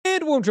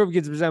Warm Trophy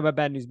Kids presented by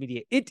Bad News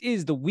Media. It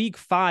is the Week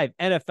 5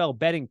 NFL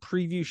betting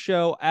preview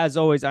show. As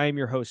always, I am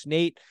your host,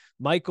 Nate.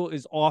 Michael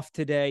is off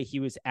today.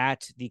 He was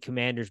at the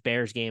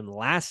Commanders-Bears game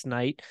last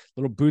night.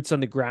 Little boots on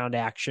the ground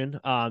action.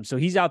 So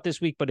he's out this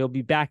week, but he'll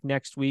be back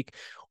next week.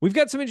 We've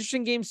got some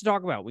interesting games to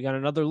talk about. We got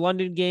another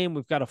London game.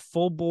 We've got a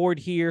full board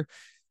here.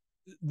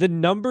 The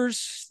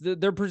numbers,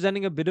 they're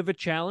presenting a bit of a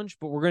challenge,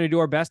 but we're going to do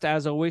our best,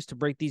 as always, to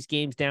break these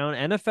games down.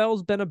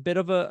 NFL's been a bit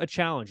of a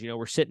challenge. You know,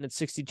 we're sitting at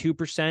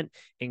 62%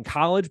 in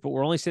college, but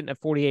we're only sitting at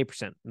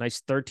 48%.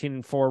 Nice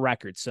 13-4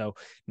 record. So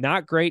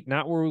not great,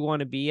 not where we want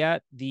to be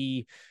at.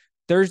 The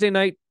Thursday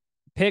night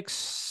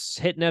picks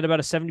hitting at about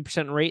a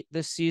 70% rate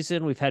this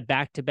season. We've had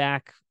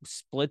back-to-back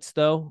splits,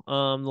 though, the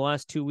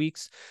last 2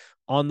 weeks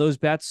on those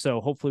bets. So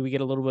hopefully we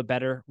get a little bit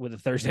better with a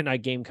Thursday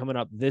night game coming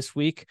up this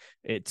week.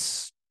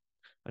 It's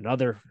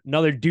another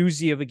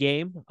doozy of a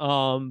game.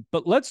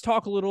 But let's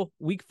talk a little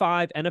Week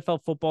 5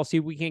 NFL football, see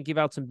if we can't give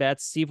out some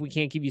bets, see if we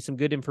can't give you some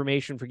good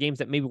information for games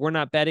that maybe we're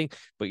not betting,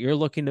 but you're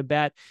looking to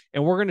bet.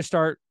 And we're going to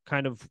start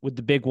kind of with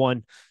the big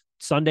one.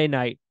 Sunday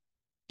night,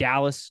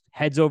 Dallas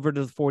heads over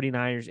to the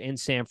 49ers in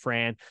San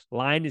Fran.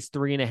 Line is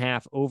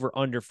 3.5, over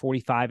under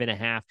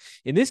 45.5.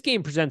 And this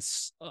game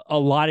presents a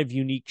lot of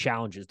unique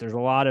challenges. There's a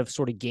lot of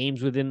sort of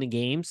games within the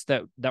games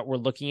that we're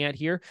looking at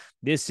here.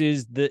 This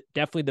is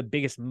definitely the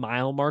biggest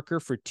mile marker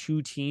for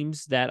two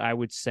teams that I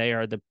would say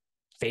are the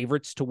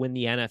favorites to win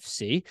the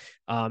NFC,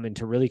 and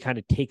to really kind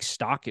of take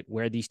stock at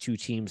where these two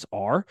teams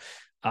are.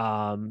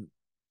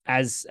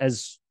 As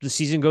the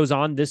season goes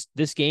on,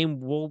 this game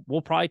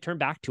will probably turn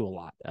back to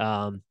a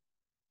lot.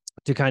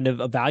 To kind of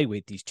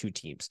evaluate these two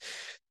teams.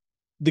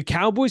 The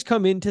Cowboys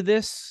come into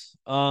this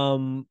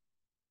not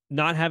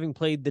having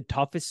played the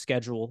toughest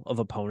schedule of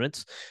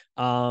opponents,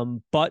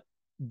 but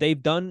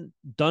they've done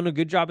a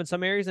good job in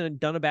some areas and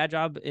done a bad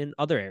job in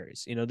other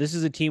areas. You know, this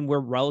is a team we're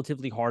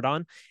relatively hard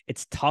on.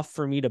 It's tough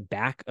for me to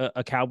back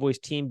a Cowboys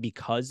team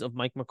because of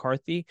Mike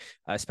McCarthy,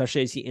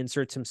 especially as he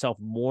inserts himself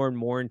more and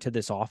more into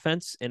this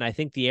offense. And I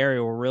think the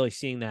area we're really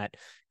seeing that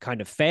kind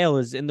of fail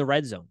is in the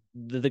red zone.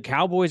 The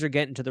Cowboys are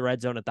getting to the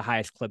red zone at the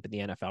highest clip in the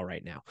NFL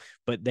right now,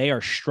 but they are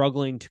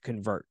struggling to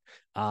convert.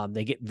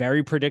 They get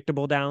very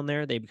predictable down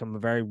there. They become a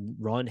very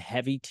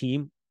run-heavy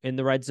team in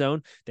the red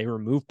zone. They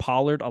remove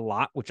Pollard a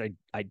lot, which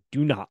I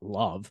do not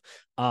love.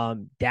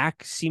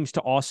 Dak seems to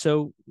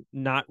also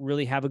not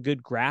really have a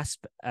good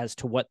grasp as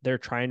to what they're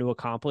trying to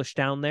accomplish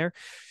down there.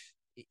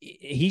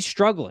 He's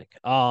struggling.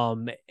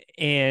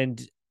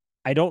 And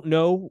I don't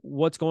know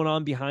what's going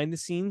on behind the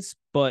scenes,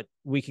 but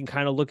we can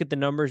kind of look at the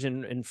numbers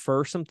and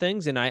infer some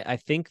things. And I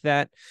think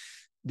that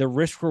the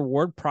risk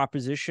reward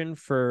proposition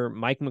for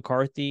Mike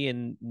McCarthy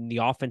and the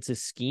offensive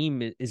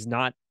scheme is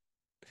not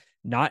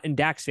in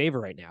Dak's favor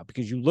right now,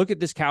 because you look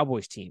at this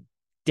Cowboys team,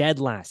 dead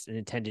last in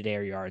intended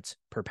air yards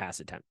per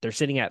pass attempt. They're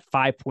sitting at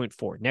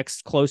 5.4.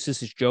 Next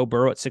closest is Joe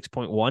Burrow at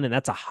 6.1, and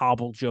that's a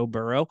hobbled Joe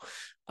Burrow.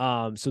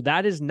 So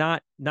that is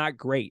not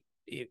great.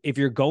 If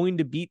you're going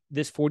to beat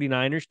this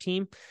 49ers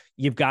team,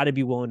 you've got to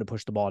be willing to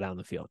push the ball down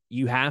the field.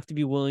 You have to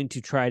be willing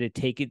to try to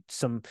take it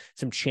some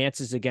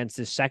chances against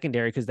this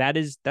secondary, because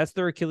that's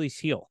their Achilles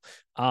heel.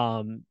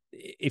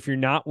 If you're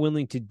not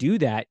willing to do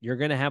that, you're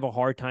going to have a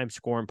hard time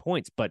scoring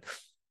points. But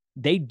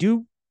they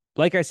do,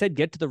 like I said,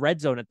 get to the red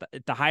zone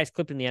at the highest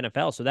clip in the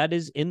NFL. So that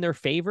is in their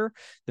favor.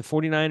 The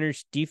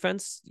 49ers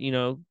defense, you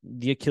know,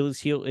 the Achilles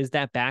heel is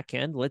that back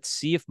end. Let's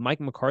see if Mike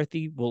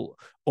McCarthy will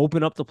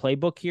open up the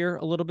playbook here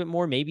a little bit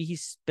more. Maybe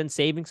he's been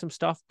saving some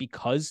stuff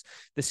because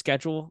the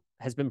schedule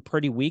has been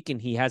pretty weak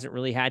and he hasn't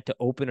really had to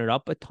open it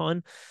up a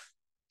ton.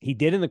 He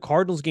did in the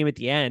Cardinals game at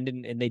the end,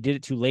 and they did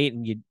it too late.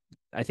 And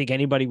I think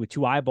anybody with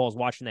two eyeballs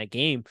watching that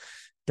game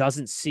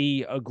doesn't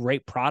see a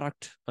great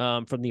product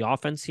from the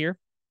offense here.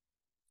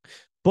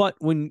 But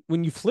when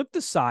you flip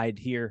the side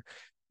here,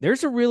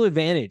 there's a real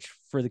advantage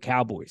for the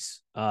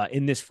Cowboys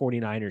in this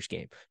 49ers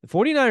game. The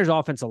 49ers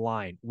offensive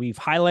line, we've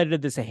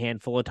highlighted this a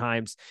handful of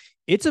times.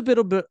 It's a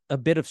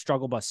bit of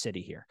struggle bus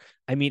city here.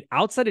 I mean,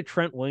 outside of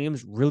Trent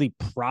Williams really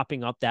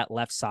propping up that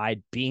left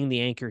side, being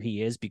the anchor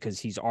he is, because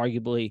he's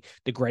arguably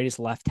the greatest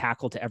left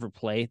tackle to ever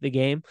play the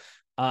game,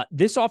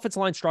 this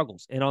offensive line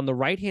struggles. And on the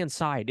right-hand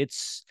side,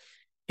 it's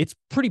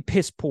pretty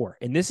piss poor.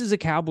 And this is a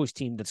Cowboys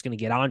team that's going to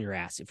get on your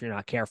ass if you're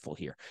not careful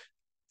here.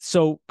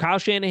 So Kyle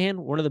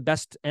Shanahan, one of the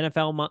best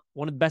NFL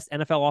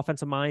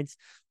offensive minds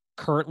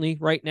currently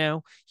right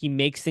now. He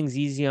makes things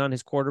easy on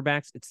his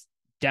quarterbacks. It's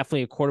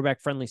definitely a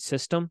quarterback-friendly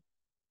system.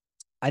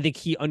 I think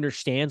he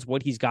understands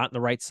what he's got on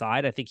the right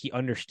side. I think he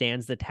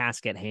understands the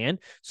task at hand.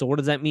 So what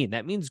does that mean?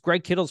 That means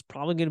Greg Kittle's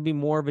probably going to be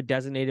more of a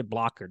designated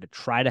blocker to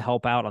try to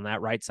help out on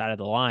that right side of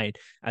the line,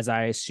 as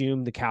I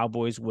assume the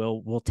Cowboys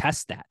will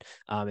test that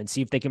and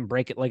see if they can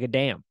break it like a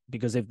dam.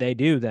 Because if they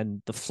do,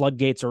 then the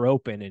floodgates are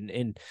open,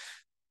 and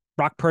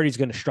Brock Purdy's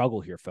going to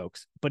struggle here,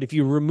 folks. But if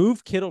you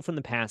remove Kittle from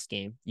the pass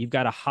game, you've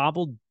got a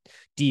hobbled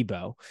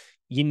Debo.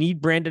 You need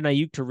Brandon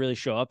Ayuk to really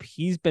show up.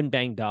 He's been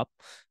banged up.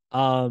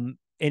 And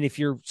if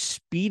you're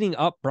speeding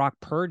up Brock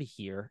Purdy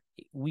here,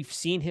 we've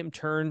seen him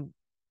turn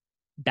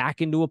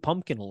back into a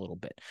pumpkin a little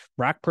bit.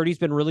 Brock Purdy's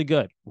been really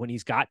good. When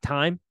he's got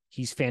time,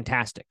 he's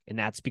fantastic. And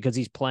that's because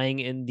he's playing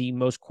in the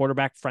most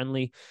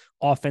quarterback-friendly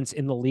offense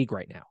in the league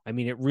right now. I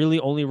mean, it really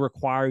only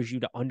requires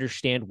you to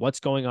understand what's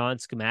going on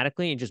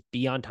schematically and just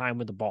be on time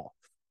with the ball.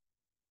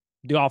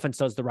 The offense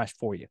does the rest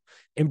for you.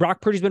 And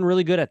Brock Purdy's been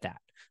really good at that.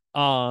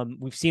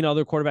 We've seen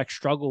other quarterbacks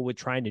struggle with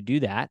trying to do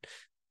that.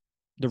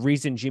 The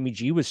reason Jimmy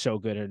G was so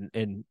good,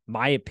 in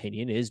my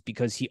opinion, is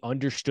because he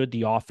understood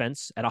the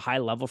offense at a high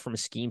level from a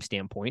scheme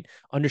standpoint,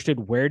 understood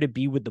where to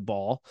be with the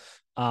ball,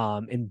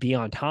 and be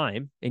on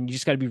time. And you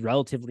just got to be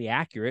relatively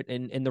accurate,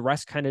 and the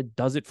rest kind of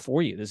does it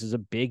for you. This is a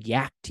big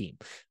yak team.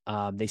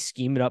 They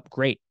scheme it up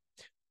great.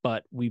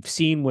 But we've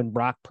seen when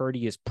Brock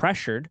Purdy is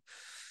pressured,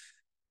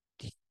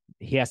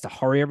 he has to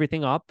hurry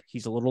everything up.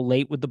 He's a little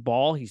late with the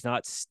ball. He's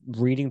not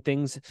reading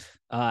things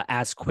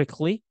as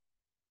quickly.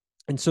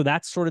 And so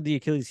that's sort of the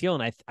Achilles heel.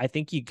 And I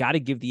think you got to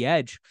give the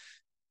edge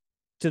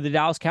to the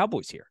Dallas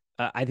Cowboys here.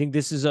 I think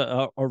this is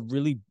a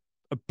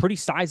pretty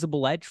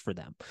sizable edge for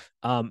them,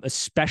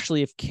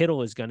 especially if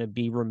Kittle is going to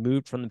be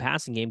removed from the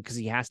passing game because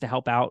he has to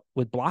help out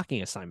with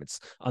blocking assignments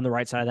on the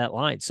right side of that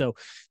line. So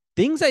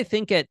things I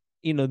think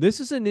this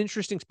is an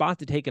interesting spot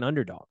to take an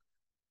underdog.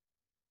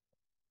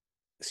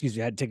 Excuse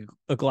me, I had to take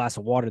a glass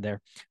of water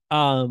there.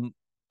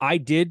 I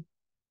did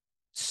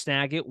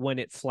snag it when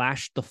it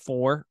flashed the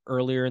 4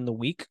 earlier in the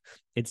week.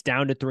 It's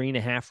down to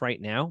 3.5 right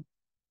now.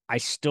 I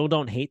still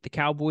don't hate the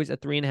Cowboys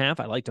at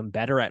 3.5. I liked them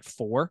better at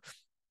 4.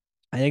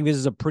 I think this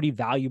is a pretty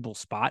valuable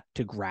spot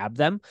to grab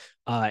them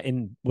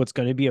in what's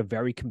going to be a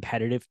very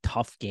competitive,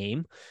 tough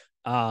game.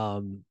 I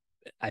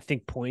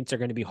think points are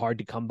going to be hard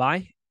to come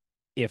by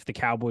if the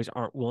Cowboys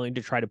aren't willing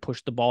to try to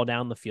push the ball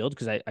down the field,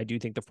 because I do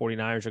think the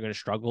 49ers are going to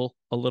struggle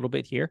a little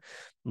bit here.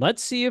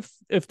 Let's see if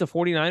the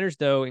 49ers,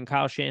 though, and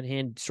Kyle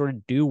Shanahan sort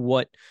of do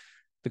what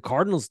the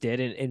Cardinals did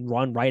and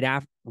run right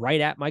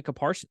at Micah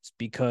Parsons,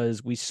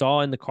 because we saw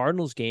in the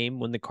Cardinals game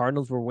when the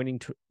Cardinals were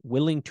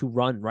willing to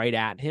run right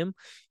at him,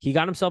 he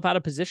got himself out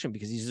of position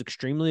because he's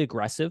extremely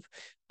aggressive.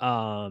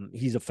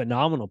 He's a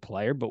phenomenal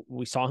player, but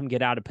we saw him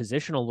get out of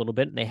position a little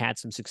bit, and they had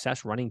some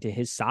success running to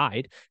his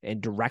side and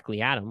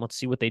directly at him. Let's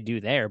see what they do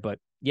there. But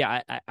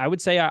yeah, I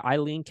would say I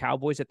lean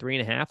Cowboys at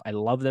 3.5. I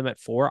love them at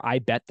 4. I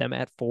bet them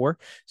at 4.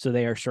 So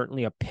they are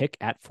certainly a pick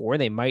at 4.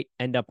 They might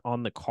end up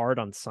on the card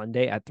on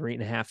Sunday at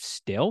 3.5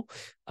 still.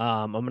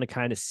 I'm going to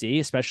kind of see,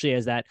 especially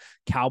as that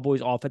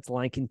Cowboys offensive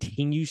line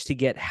continues to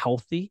get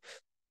healthy.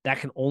 That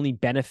can only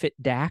benefit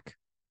Dak.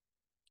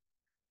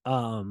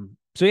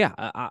 So yeah,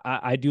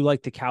 I do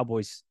like the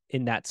Cowboys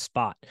in that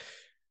spot.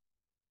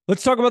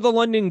 Let's talk about the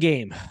London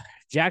game.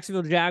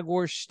 Jacksonville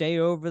Jaguars stay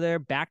over there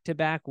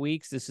back-to-back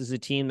weeks. This is a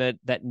team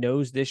that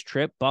knows this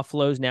trip.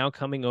 Buffalo's now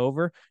coming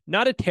over.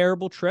 Not a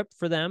terrible trip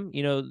for them.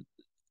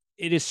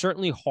 It is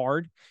certainly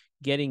hard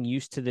getting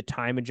used to the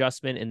time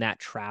adjustment and that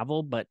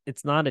travel, but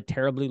it's not a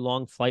terribly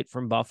long flight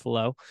from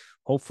Buffalo.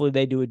 Hopefully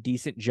they do a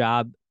decent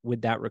job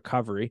with that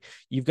recovery.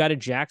 You've got a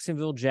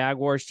Jacksonville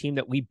Jaguars team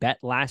that we bet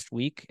last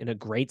week in a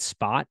great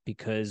spot,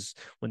 because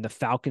when the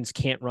Falcons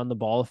can't run the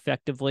ball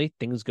effectively,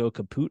 things go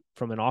kaput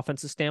from an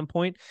offensive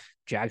standpoint.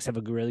 Jags have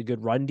a really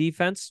good run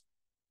defense.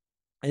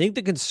 I think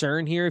the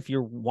concern here, if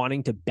you're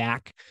wanting to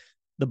back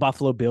the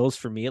Buffalo Bills,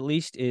 for me at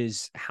least,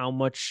 is how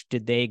much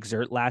did they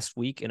exert last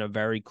week in a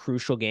very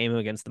crucial game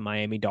against the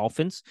Miami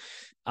Dolphins.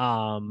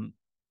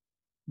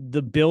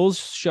 The Bills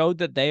showed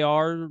that they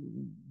are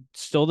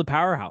still the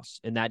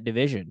powerhouse in that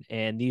division.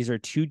 And these are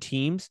two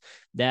teams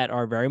that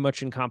are very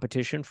much in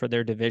competition for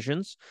their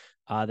divisions.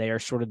 They are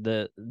sort of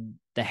the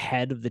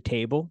head of the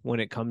table when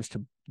it comes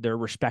to their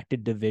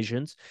respected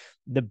divisions.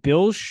 The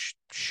Bills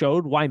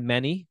showed why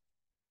many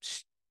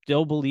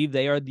still believe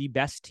they are the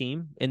best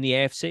team in the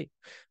AFC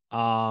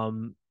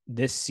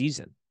this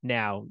season.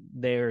 Now,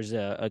 there's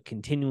a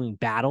continuing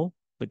battle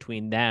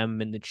between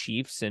them and the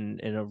Chiefs and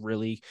a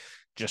really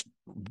just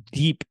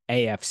deep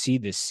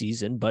AFC this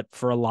season. But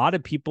for a lot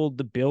of people,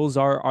 the Bills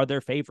are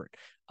their favorite.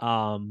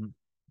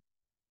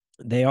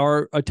 They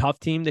are a tough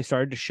team. They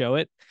started to show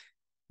it.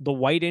 The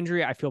White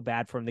injury, I feel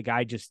bad for him. The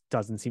guy just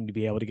doesn't seem to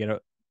be able to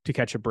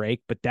catch a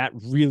break, but that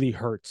really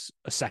hurts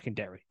a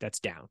secondary that's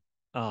down.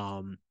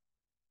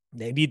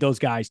 They need those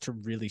guys to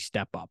really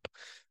step up.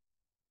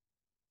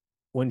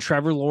 When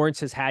Trevor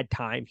Lawrence has had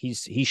time,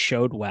 he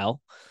showed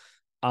well.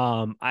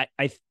 I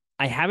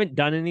haven't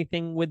done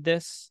anything with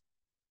this.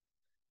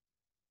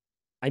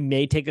 I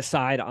may take a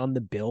side on the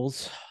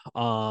Bills,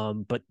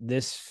 but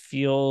this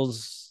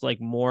feels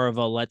like more of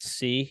a let's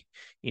see,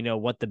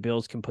 what the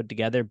Bills can put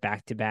together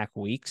back-to-back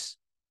weeks.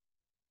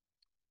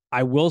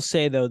 I will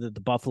say, though, that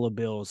the Buffalo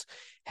Bills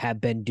have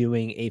been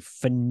doing a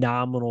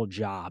phenomenal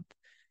job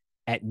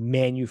at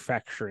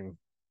manufacturing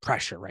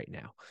pressure right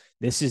now.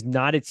 This is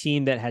not a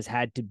team that has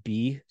had to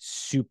be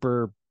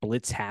super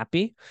blitz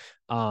happy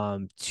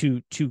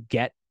to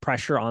get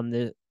pressure on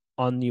the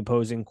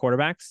opposing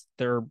quarterbacks.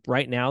 They're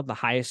right now the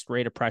highest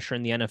rate of pressure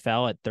in the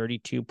NFL at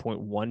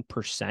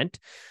 32.1%.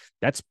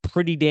 That's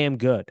pretty damn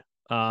good,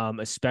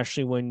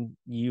 especially when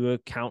you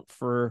account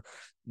for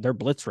their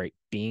blitz rate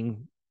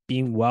being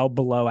being well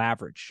below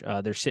average.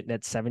 They're sitting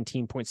at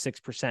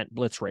 17.6%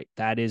 blitz rate.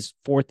 That is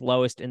fourth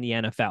lowest in the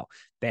NFL.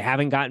 They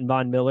haven't gotten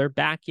Von Miller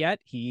back yet.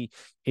 He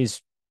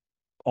is,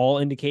 all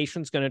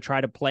indications, going to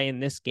try to play in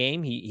this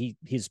game.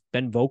 He's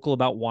been vocal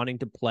about wanting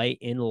to play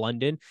in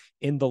London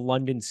in the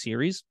London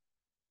series.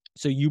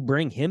 So you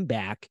bring him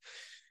back.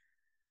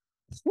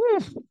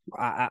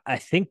 I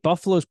think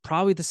Buffalo's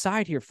probably the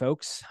side here,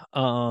 folks.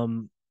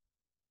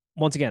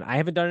 Once again, I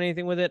haven't done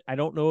anything with it. I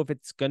don't know if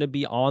it's going to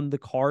be on the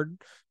card,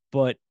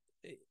 but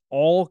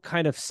all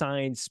kind of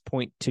signs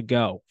point to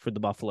go for the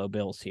Buffalo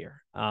Bills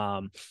here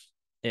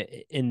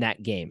in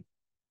that game.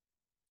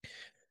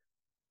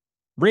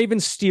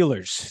 Ravens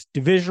Steelers,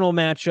 divisional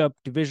matchup,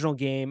 divisional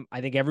game.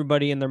 I think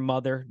everybody and their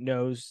mother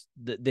knows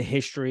the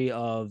history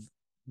of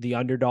the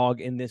underdog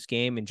in this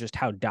game and just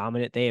how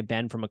dominant they have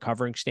been from a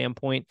covering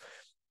standpoint.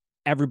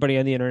 Everybody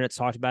on the internet's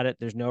talked about it.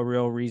 There's no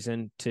real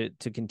reason to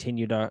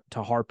continue to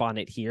harp on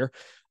it here.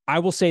 I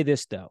will say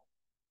this, though.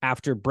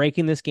 After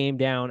breaking this game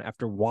down,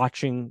 after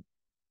watching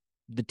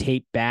the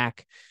tape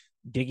back,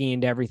 digging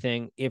into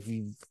everything, if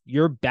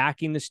you're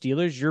backing the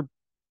Steelers,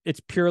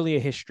 it's purely a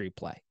history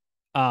play.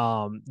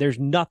 There's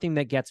nothing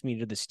that gets me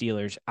to the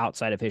Steelers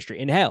outside of history.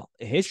 And hell,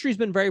 history's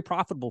been very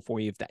profitable for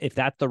you if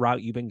that's the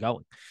route you've been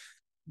going.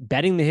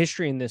 Betting the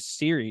history in this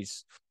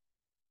series,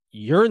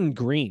 you're in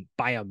green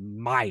by a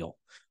mile.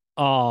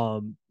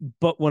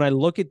 But when I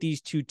look at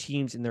these two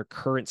teams in their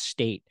current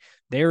state,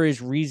 there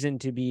is reason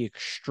to be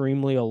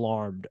extremely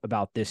alarmed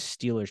about this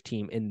Steelers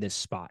team in this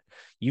spot.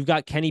 You've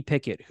got Kenny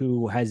Pickett,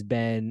 who has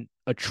been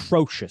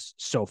atrocious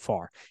so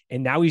far,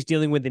 and now he's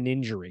dealing with an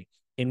injury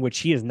in which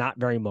he is not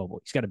very mobile.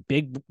 He's got a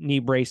big knee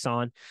brace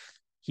on.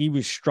 He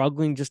was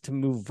struggling just to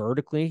move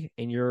vertically,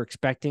 and you're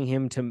expecting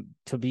him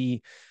to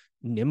be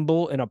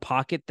nimble in a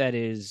pocket that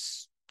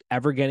is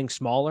ever getting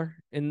smaller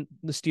in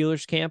the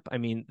Steelers camp. I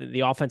mean,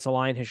 the offensive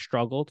line has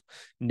struggled,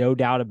 no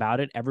doubt about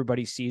it.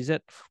 Everybody sees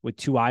it with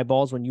two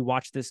eyeballs. When you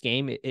watch this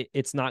game,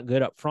 it's not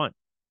good up front.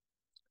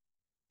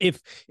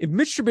 If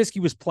Mitch Trubisky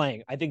was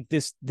playing, I think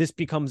this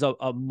becomes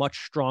a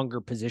much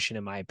stronger position,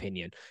 in my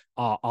opinion,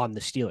 on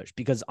the Steelers,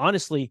 because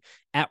honestly,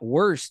 at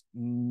worst,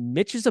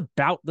 Mitch is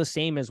about the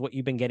same as what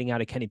you've been getting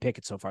out of Kenny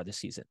Pickett so far this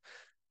season.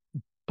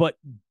 But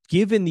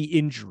given the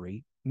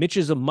injury, Mitch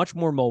is a much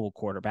more mobile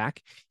quarterback.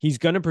 He's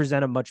going to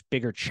present a much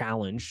bigger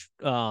challenge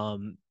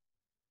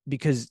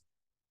because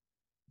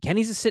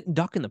Kenny's a sitting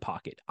duck in the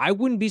pocket. I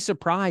wouldn't be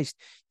surprised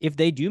if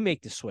they do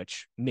make the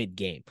switch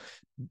mid-game.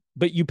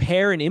 But you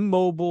pair an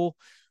immobile,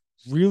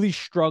 really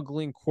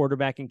struggling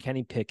quarterback in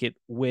Kenny Pickett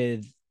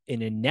with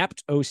an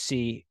inept OC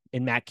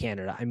in Matt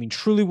Canada. I mean,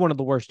 truly one of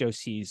the worst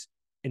OCs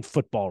in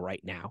football right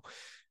now,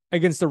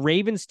 against the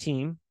Ravens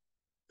team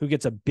who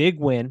gets a big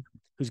win,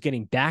 who's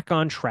getting back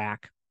on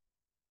track.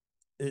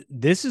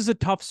 This is a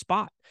tough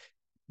spot.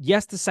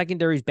 Yes, the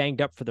secondary is banged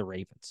up for the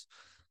Ravens,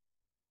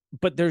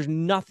 but there's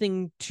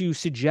nothing to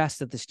suggest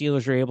that the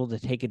Steelers are able to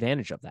take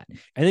advantage of that.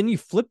 And then you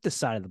flip the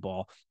side of the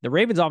ball. The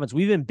Ravens offense,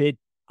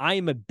 I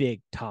am a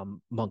big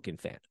Tom Monken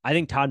fan. I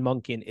think Todd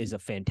Monken is a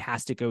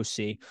fantastic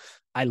OC.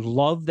 I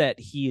love that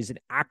he is an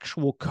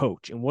actual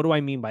coach. And what do I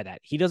mean by that?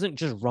 He doesn't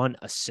just run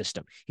a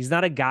system. He's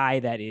not a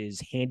guy that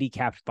is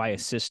handicapped by a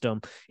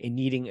system and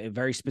needing a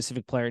very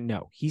specific player.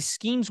 No, he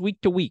schemes week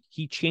to week.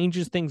 He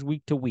changes things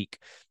week to week.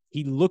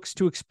 He looks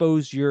to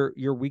expose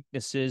your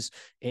weaknesses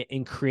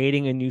in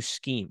creating a new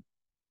scheme.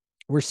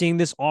 We're seeing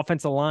this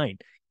offensive line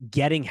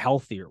getting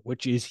healthier,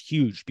 which is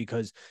huge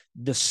because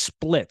the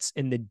splits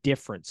and the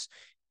difference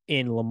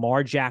in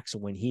Lamar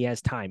Jackson when he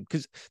has time,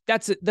 because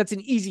that's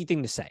an easy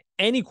thing to say.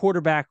 Any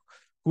quarterback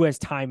who has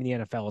time in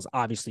the NFL is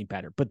obviously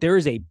better, but there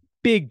is a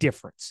big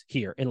difference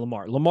here in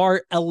Lamar.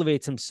 Lamar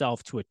elevates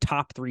himself to a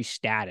top 3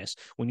 status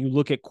when you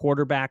look at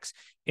quarterbacks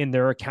in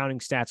their accounting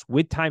stats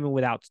with time and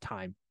without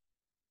time.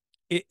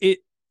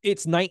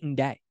 It's night and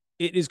day.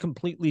 It is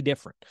completely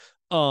different.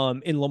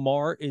 And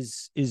Lamar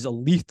is a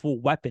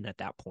lethal weapon at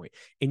that point.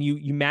 And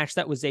you match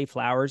that with Zay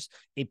Flowers,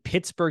 a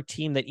Pittsburgh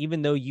team that,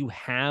 even though you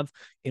have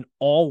an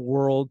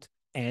all-world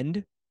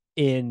end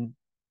in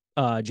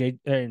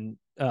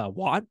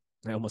Watt,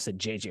 I almost said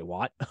JJ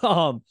Watt.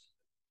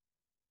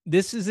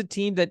 This is a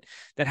team that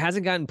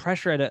hasn't gotten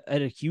pressure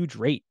at a huge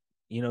rate.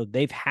 You know,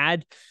 they've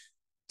had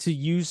to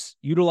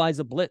utilize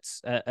a blitz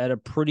at a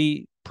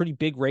pretty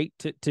big rate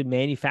to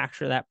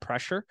manufacture that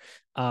pressure.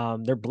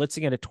 They're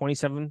blitzing at a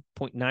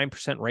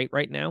 27.9% rate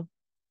right now.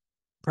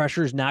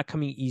 Pressure is not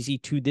coming easy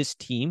to this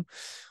team.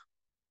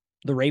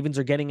 The Ravens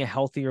are getting a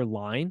healthier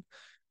line.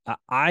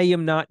 I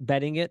am not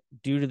betting it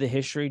due to the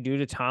history, due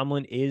to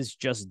Tomlin is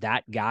just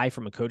that guy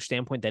from a coach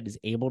standpoint that is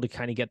able to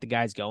kind of get the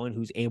guys going,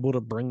 who's able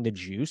to bring the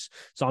juice.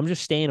 So I'm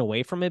just staying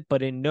away from it,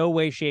 but in no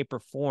way, shape, or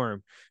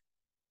form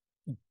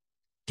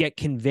get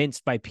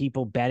convinced by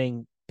people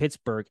betting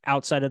Pittsburgh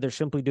outside of they're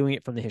simply doing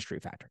it from the history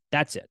factor.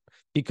 That's it.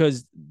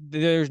 Because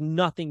there's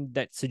nothing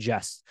that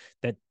suggests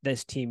that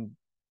this team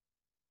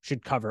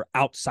should cover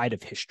outside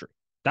of history.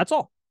 That's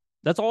all.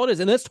 That's all it is.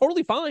 And that's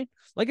totally fine.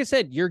 Like I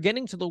said, you're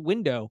getting to the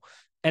window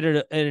at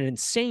an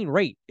insane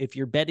rate if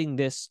you're betting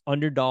this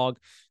underdog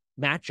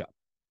matchup.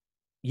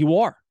 You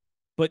are.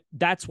 but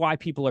that's why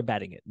people are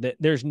betting it.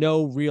 There's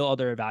no real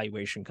other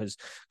evaluation because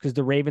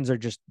the Ravens are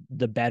just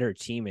the better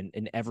team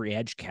in every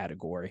edge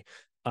category.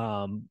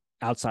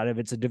 Outside of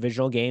it's a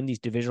divisional game. These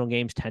divisional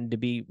games tend to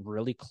be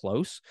really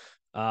close.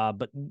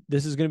 But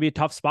this is going to be a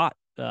tough spot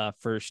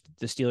for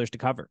the Steelers to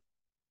cover.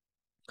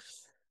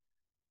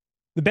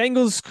 The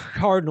Bengals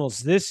Cardinals.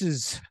 This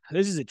is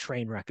a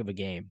train wreck of a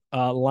game.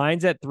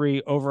 Lines at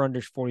 3, over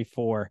under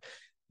 44.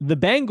 The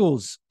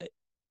Bengals.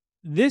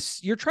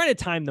 You're trying to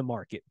time the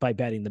market by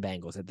betting the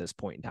Bengals at this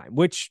point in time,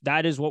 which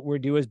that is what we're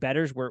doing as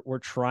bettors. We're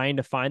trying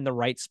to find the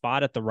right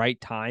spot at the right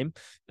time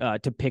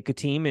to pick a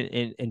team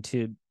and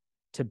to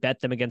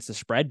bet them against the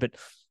spread. But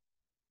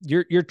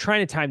you're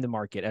trying to time the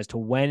market as to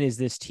when is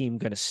this team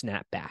going to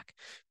snap back,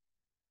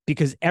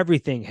 because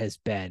everything has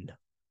been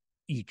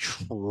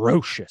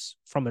atrocious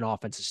from an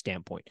offensive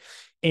standpoint.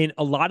 And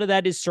a lot of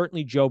that is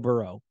certainly Joe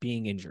Burrow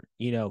being injured.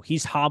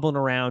 He's hobbling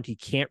around. He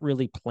can't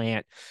really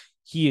plant.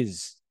 He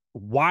is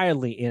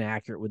wildly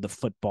inaccurate with the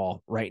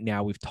football right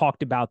now. We've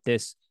talked about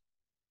this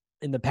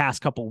in the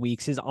past couple of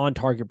weeks. His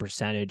on-target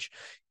percentage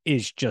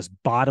is just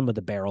bottom of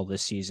the barrel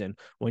this season.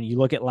 When you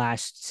look at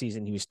last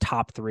season, he was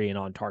top 3 in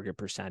on-target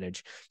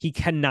percentage. He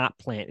cannot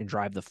plant and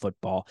drive the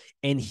football,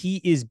 and he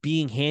is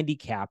being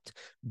handicapped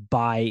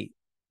by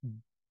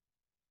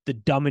the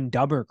Dumb and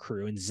Dumber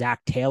crew and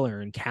Zach Taylor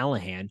and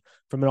Callahan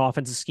from an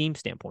offensive scheme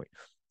standpoint.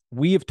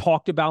 We have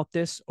talked about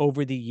this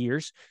over the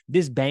years.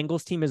 This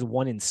Bengals team has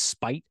won in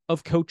spite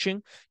of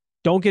coaching.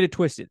 Don't get it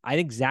twisted. I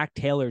think Zach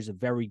Taylor is a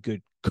very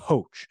good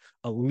coach,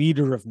 a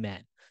leader of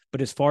men.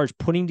 But as far as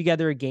putting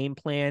together a game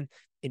plan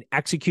and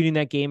executing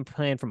that game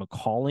plan from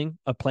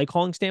a play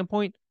calling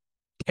standpoint,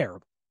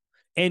 terrible.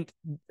 And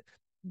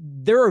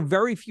there are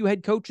very few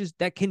head coaches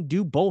that can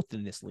do both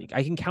in this league.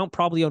 I can count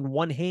probably on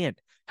one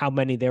hand how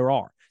many there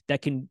are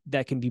that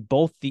can be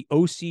both the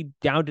OC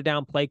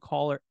down-to-down play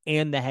caller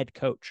and the head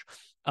coach.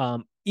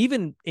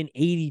 Even an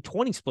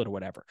 80-20 split or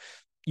whatever.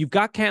 You've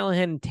got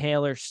Callahan and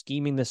Taylor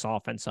scheming this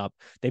offense up.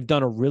 They've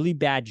done a really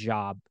bad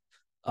job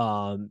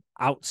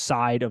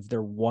outside of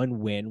their one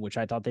win, which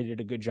I thought they did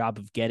a good job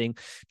of getting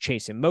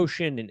Chase in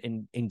motion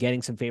and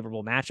getting some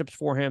favorable matchups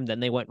for him.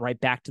 Then they went right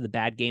back to the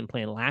bad game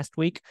plan last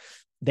week.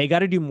 They got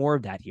to do more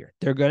of that here.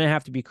 They're going to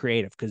have to be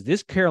creative because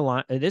this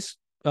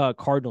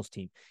Cardinals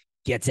team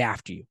gets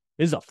after you.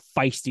 This is a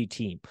feisty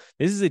team.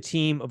 This is a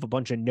team of a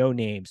bunch of no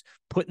names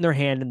putting their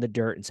hand in the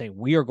dirt and saying,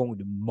 we are going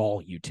to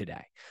maul you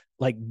today.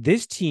 Like,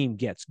 this team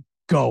gets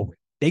going.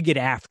 They get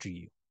after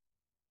you.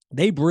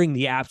 They bring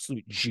the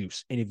absolute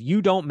juice. And if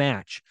you don't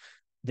match,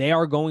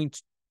 they're going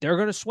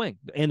to swing,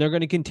 and they're going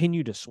to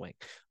continue to swing.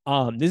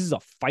 This is a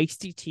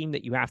feisty team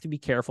that you have to be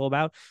careful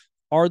about.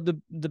 Are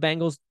the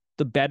Bengals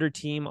the better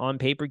team on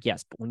paper?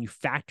 Yes. But when you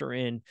factor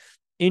in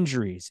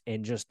injuries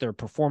and just their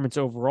performance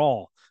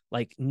overall,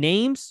 like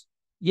names,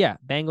 yeah,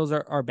 Bengals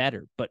are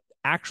better, but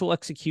actual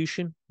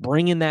execution,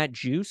 bringing that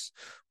juice,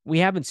 we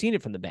haven't seen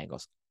it from the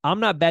Bengals.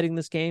 I'm not betting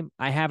this game.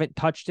 I haven't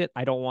touched it.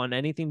 I don't want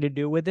anything to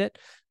do with it,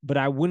 but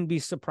I wouldn't be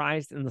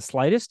surprised in the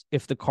slightest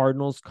if the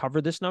Cardinals cover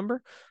this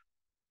number.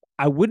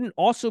 I wouldn't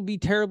also be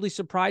terribly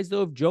surprised,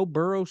 though, if Joe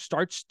Burrow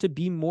starts to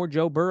be more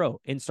Joe Burrow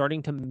and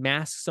starting to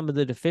mask some of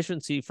the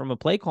deficiency from a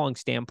play calling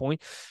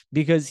standpoint,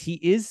 because he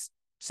is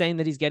saying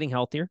that he's getting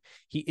healthier.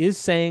 He is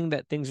saying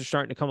that things are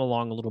starting to come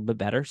along a little bit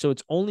better. So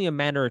it's only a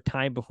matter of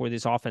time before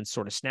this offense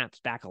sort of snaps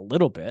back a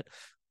little bit.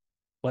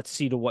 Let's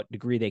see to what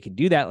degree they can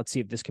do that. Let's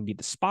see if this can be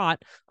the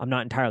spot. I'm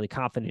not entirely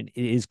confident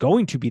it is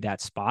going to be that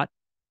spot,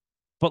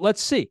 but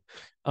let's see.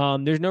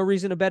 There's no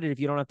reason to bet it if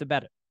you don't have to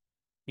bet it.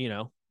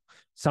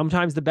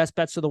 Sometimes the best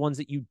bets are the ones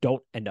that you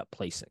don't end up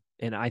placing.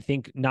 And I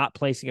think not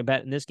placing a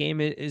bet in this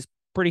game is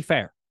pretty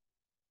fair.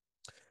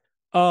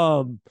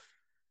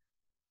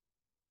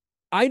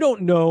 I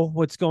don't know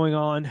what's going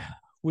on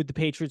with the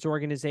Patriots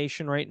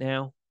organization right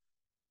now.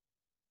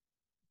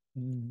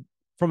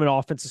 From an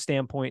offensive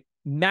standpoint,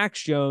 Mac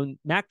Jones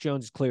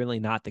is clearly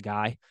not the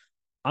guy.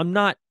 I'm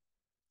not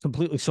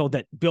completely sold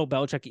that Bill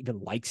Belichick even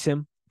likes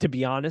him, to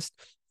be honest.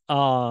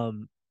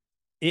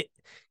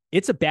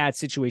 It's a bad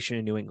situation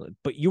in New England,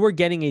 but you are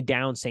getting a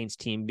down Saints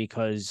team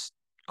because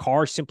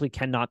Carr simply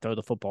cannot throw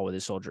the football with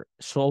his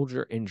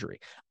shoulder injury.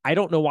 I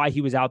don't know why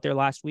he was out there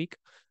last week.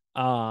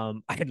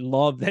 I'd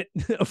love that.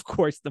 Of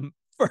course, the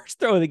first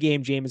throw of the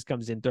game, Jameis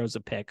comes in, throws a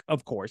pick,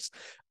 of course.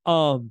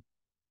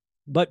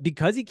 But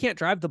because he can't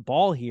drive the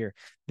ball here,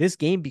 this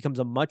game becomes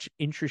a much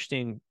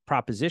interesting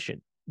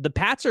proposition. The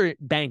Pats are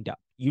banged up.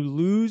 You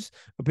lose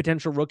a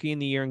potential rookie in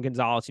the year in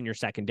Gonzalez in your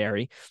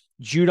secondary.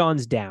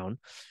 Judon's down.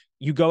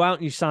 You go out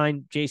and you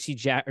sign you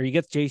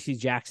get JC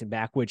Jackson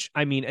back, which,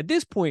 I mean, at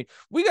this point,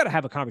 we got to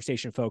have a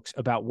conversation, folks,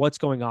 about what's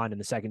going on in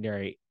the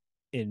secondary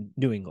in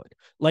New England.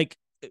 Like,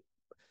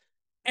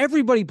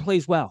 everybody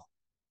plays well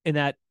in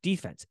that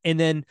defense. And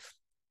then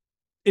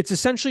it's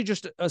essentially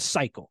just a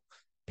cycle.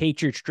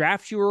 Patriots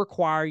draft you or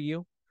acquire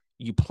you.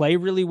 You play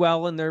really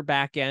well in their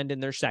back end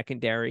and their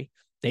secondary.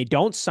 They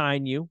don't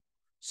sign you.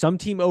 Some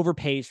team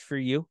overpays for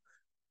you.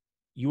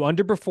 You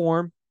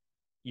underperform.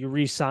 You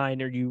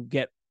re-sign, or you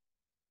get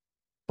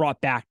brought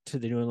back to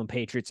the New England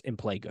Patriots and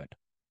play good.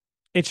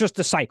 It's just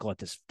a cycle at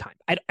this time.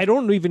 I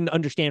don't even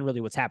understand really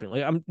what's happening.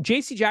 Like,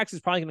 JC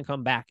Jackson's probably going to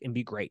come back and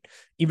be great,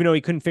 even though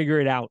he couldn't figure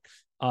it out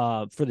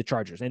for the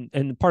Chargers.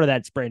 And part of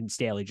that's Brandon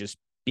Staley just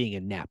being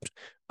inept.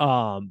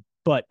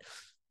 But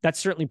that's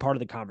certainly part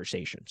of the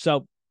conversation.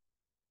 So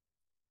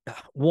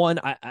one,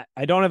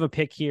 I don't have a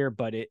pick here,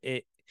 but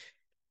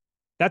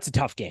that's a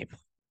tough game.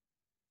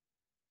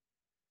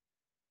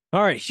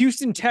 All right,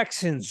 Houston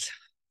Texans,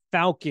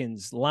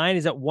 Falcons. Line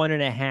is at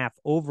 1.5,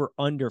 over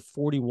under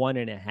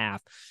 41.5.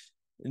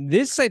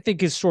 This, I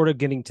think, is sort of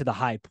getting to the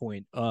high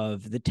point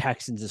of the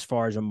Texans as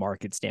far as a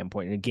market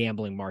standpoint and a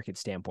gambling market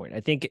standpoint.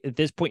 I think at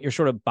this point, you're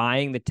sort of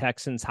buying the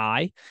Texans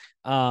high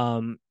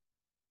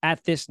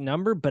at this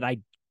number, but I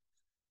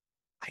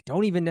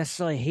don't even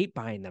necessarily hate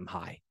buying them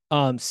high.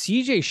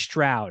 CJ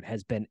Stroud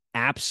has been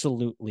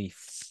absolutely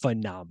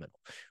phenomenal.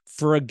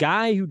 For a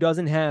guy who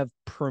doesn't have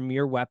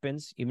premier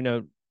weapons, even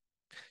though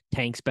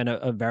Tank's been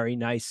a very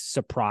nice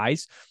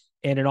surprise,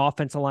 and an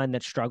offensive line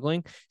that's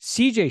struggling,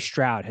 CJ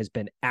Stroud has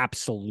been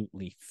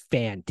absolutely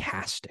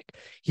fantastic.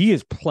 He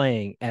is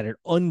playing at an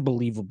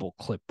unbelievable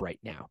clip right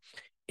now.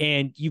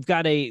 And you've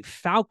got a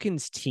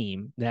Falcons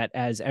team that,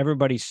 as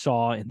everybody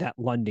saw in that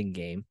London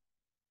game,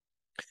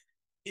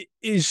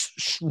 is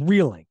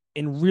reeling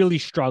and really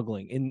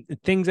struggling. And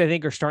things, I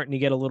think, are starting to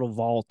get a little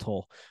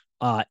volatile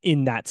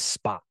in that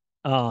spot.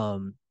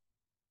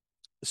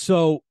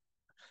 So,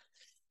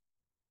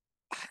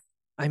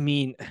 I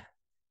mean,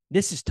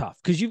 this is tough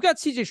because you've got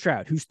CJ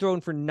Stroud, who's thrown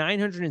for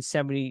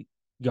 970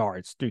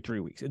 yards through 3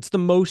 weeks. It's the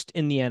most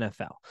in the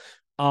NFL.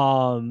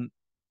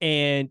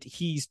 And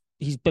he's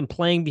been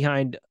playing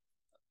behind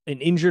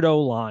an injured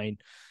O-line,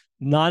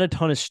 not a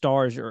ton of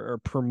stars or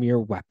premier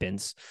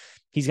weapons.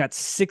 He's got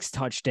 6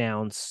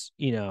 touchdowns,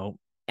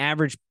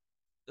 average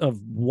of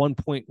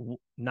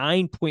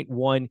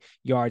 9.1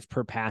 yards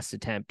per pass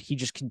attempt. He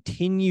just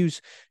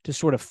continues to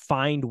sort of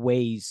find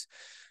ways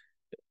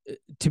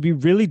to be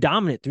really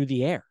dominant through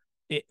the air.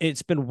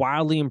 It's been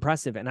wildly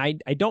impressive. And I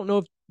don't know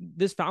if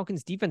this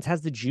Falcons defense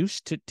has the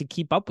juice to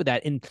keep up with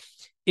that. And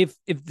if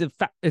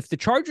the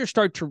Chargers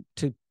start to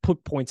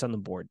put points on the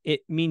board,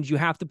 it means you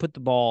have to put the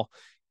ball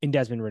in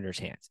Desmond Ridder's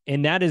hands.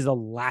 And that is the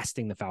last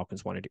thing the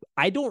Falcons want to do.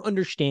 I don't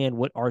understand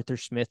what Arthur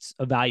Smith's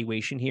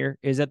evaluation here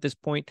is at this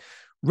point.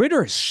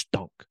 Ridder has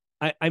stunk.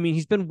 I mean,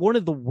 he's been one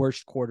of the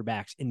worst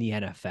quarterbacks in the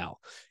NFL.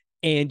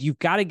 And you've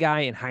got a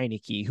guy in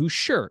Heineke who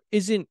sure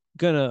isn't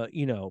gonna,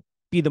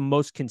 be the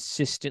most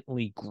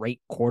consistently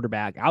great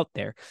quarterback out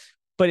there,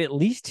 but at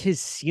least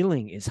his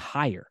ceiling is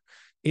higher.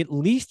 At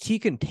least he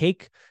can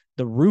take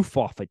the roof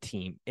off a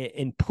team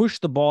and push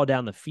the ball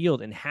down the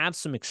field and have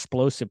some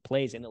explosive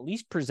plays and at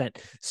least present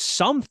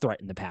some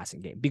threat in the passing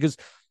game, because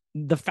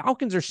the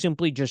Falcons are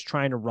simply just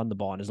trying to run the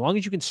ball. And as long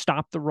as you can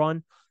stop the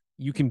run,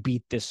 you can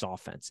beat this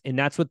offense. And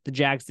that's what the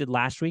Jags did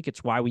last week.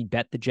 It's why we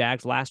bet the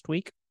Jags last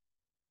week.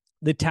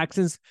 The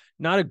Texans,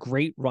 not a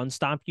great run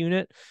stop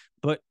unit,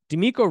 but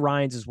DeMeco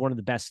Ryans is one of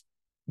the best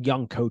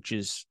young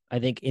coaches, I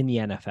think, in the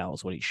NFL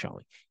is what he's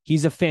showing.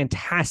 He's a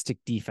fantastic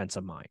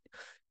defensive mind.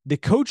 The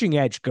coaching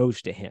edge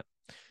goes to him.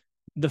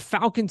 The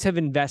Falcons have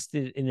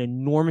invested an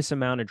enormous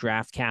amount of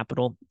draft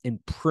capital in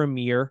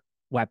premier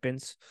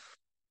weapons.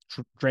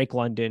 Drake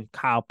London,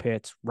 Kyle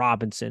Pitts,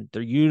 Robinson.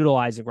 They're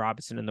utilizing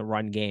Robinson in the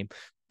run game,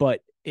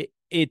 but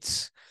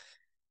it's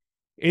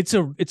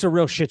a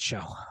real shit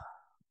show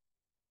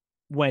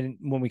when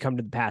we come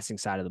to the passing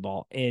side of the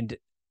ball. And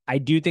I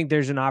do think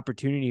there's an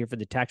opportunity here for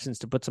the Texans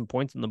to put some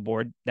points on the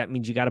board. That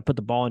means you got to put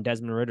the ball in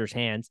Desmond Ridder's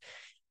hands.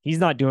 He's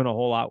not doing a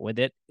whole lot with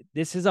it.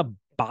 This is a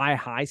buy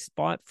high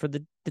spot for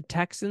the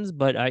Texans,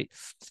 but I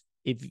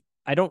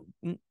don't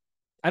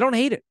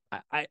hate it.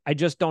 I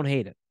just don't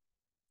hate it.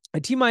 A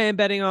team I am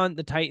betting on,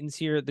 the Titans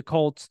here, the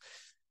Colts.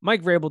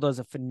 Mike Vrabel does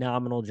a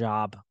phenomenal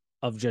job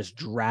of just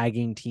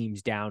dragging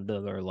teams down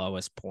to their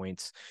lowest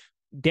points.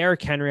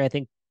 Derrick Henry, I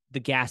think, the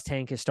gas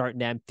tank is starting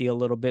to empty a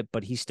little bit,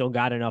 but he's still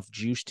got enough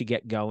juice to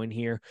get going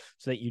here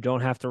so that you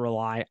don't have to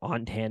rely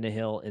on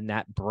Tannehill in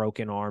that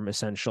broken arm,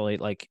 essentially.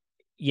 Like,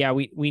 yeah,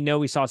 we know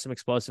we saw some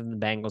explosive in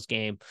the Bengals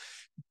game,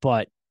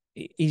 but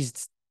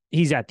he's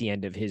at the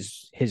end of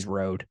his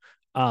road.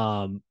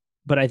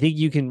 But I think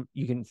you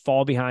can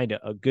fall behind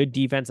a good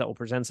defense that will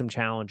present some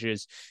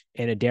challenges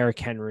and a Derrick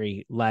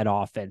Henry led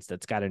offense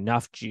that's got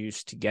enough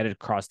juice to get it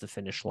across the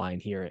finish line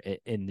here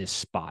in this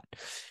spot.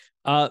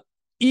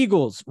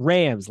 Eagles,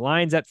 Rams,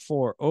 lines at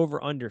 4,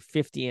 over under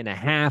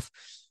 50.5.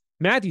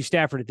 Matthew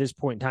Stafford at this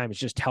point in time is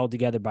just held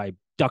together by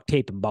duct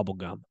tape and bubble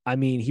gum. I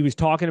mean, he was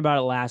talking about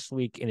it last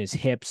week in his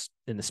hips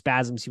and the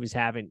spasms he was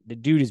having. The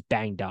dude is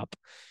banged up.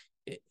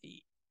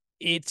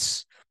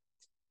 It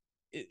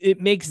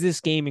makes this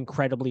game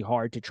incredibly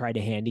hard to try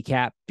to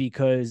handicap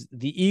because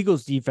the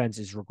Eagles defense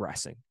is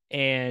regressing.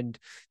 And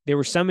there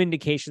were some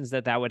indications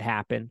that would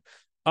happen.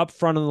 Up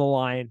front of the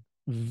line,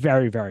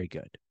 very, very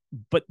good.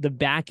 But the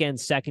back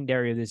end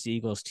secondary of this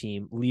Eagles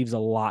team leaves a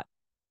lot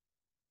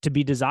to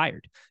be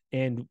desired.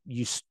 And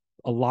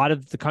a lot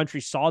of the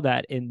country saw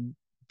that in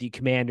the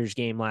Commanders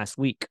game last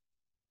week.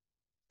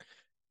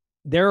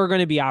 There are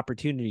going to be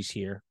opportunities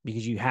here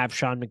because you have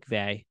Sean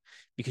McVay.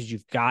 because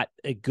you've got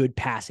a good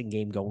passing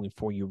game going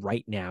for you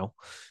right now,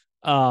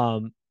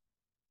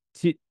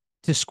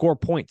 to score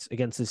points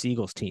against this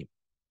Eagles team.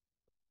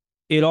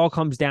 It all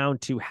comes down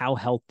to how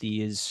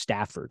healthy is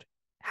Stafford.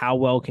 How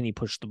well can he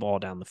push the ball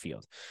down the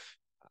field?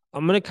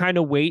 I'm going to kind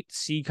of wait,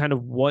 see kind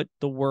of what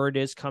the word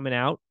is coming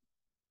out.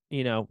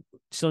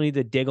 Still need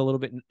to dig a little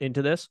bit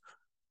into this.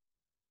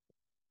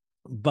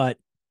 But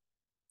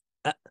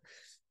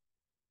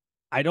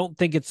I don't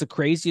think it's the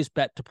craziest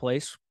bet to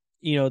place.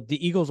 The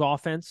Eagles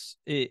offense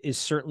is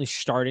certainly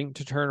starting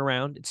to turn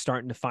around. It's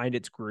starting to find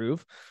its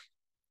groove.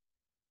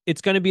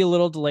 It's going to be a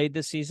little delayed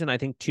this season, I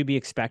think, to be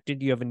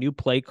expected. You have a new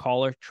play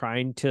caller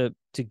trying to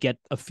get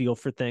a feel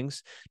for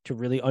things, to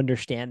really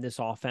understand this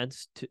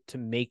offense, to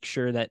make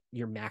sure that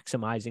you're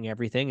maximizing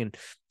everything. And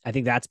I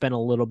think that's been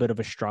a little bit of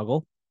a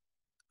struggle.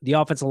 The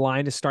offensive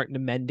line is starting to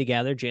mend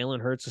together. Jalen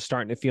Hurts is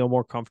starting to feel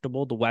more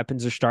comfortable. The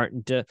weapons are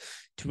starting to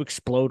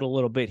explode a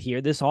little bit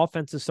here. This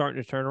offense is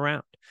starting to turn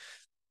around.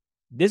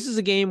 This is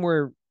a game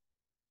where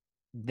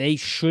they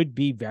should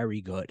be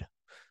very good.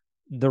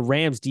 The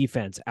Rams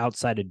defense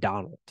outside of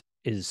Donald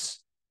it's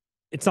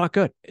not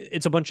good.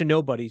 It's a bunch of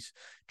nobodies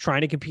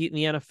trying to compete in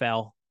the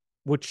NFL,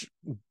 which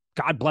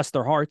God bless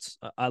their hearts.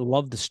 I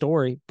love the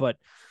story, but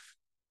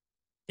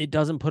it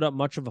doesn't put up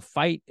much of a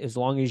fight as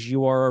long as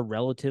you are a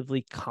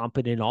relatively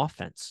competent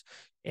offense.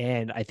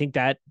 And I think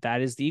that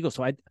is the Eagles.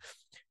 So I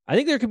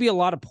think there could be a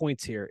lot of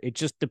points here. It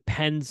just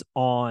depends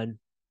on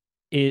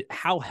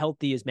how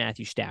healthy is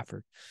Matthew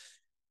Stafford.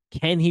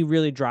 Can he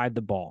really drive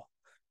the ball?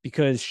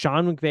 Because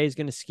Sean McVay is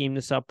going to scheme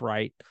this up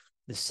right.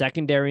 The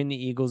secondary in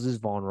the Eagles is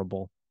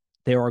vulnerable.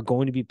 There are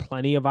going to be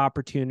plenty of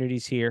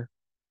opportunities here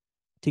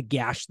to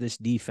gash this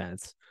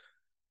defense.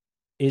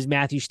 Is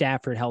Matthew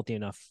Stafford healthy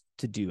enough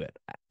to do it?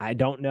 I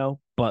don't know,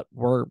 but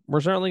we're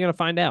certainly going to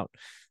find out.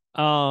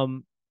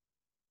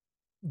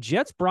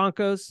 Jets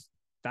Broncos,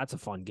 that's a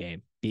fun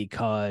game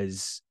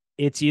because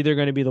it's either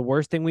going to be the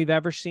worst thing we've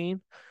ever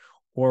seen,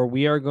 or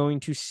we are going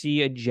to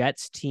see a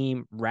Jets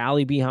team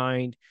rally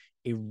behind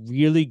a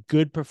really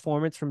good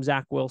performance from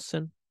Zach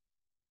Wilson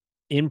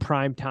in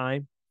prime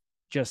time.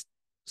 Just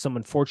some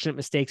unfortunate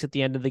mistakes at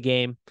the end of the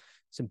game,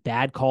 some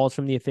bad calls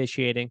from the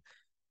officiating.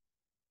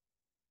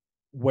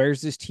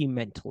 Where's this team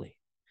mentally?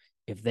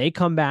 If they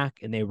come back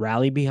and they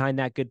rally behind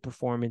that good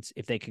performance,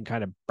 if they can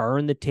kind of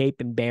burn the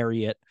tape and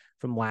bury it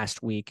from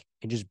last week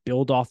and just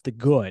build off the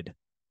good,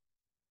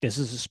 this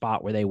is a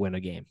spot where they win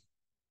a game,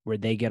 where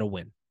they get a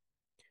win.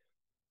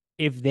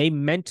 If they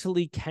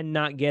mentally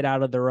cannot get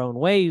out of their own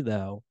way,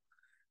 though,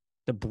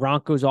 the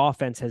Broncos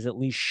offense has at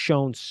least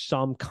shown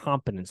some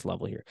competence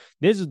level here.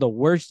 This is the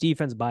worst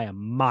defense by a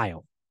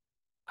mile.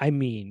 I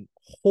mean,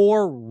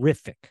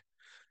 horrific.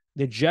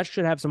 The Jets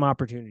should have some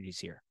opportunities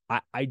here.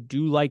 I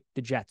do like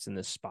the Jets in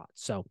this spot.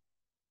 So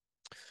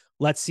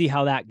let's see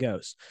how that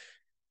goes.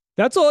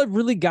 That's all I've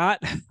really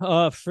got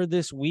for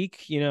this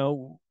week.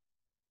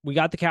 We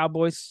got the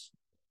Cowboys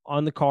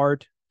on the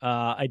card.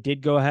 I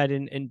did go ahead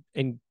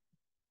and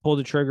pull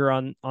the trigger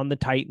on the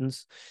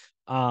Titans.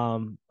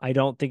 I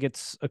don't think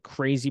it's a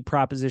crazy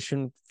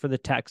proposition for the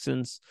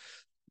Texans.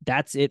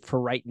 That's it for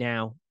right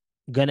now.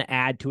 Going to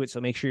add to it, so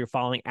make sure you're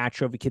following at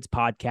Trophy Kids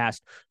Podcast.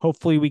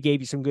 Hopefully we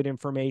gave you some good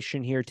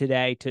information here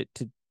today to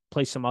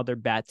play some other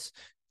bets,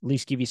 at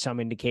least give you some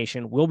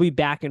indication. We'll be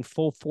back in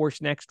full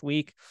force next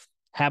week.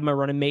 Have my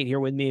running mate here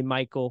with me and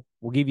Michael.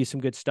 We'll give you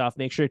some good stuff.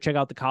 Make sure to check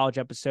out the college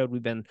episode.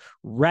 We've been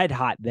red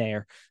hot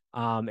there.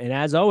 And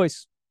as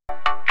always,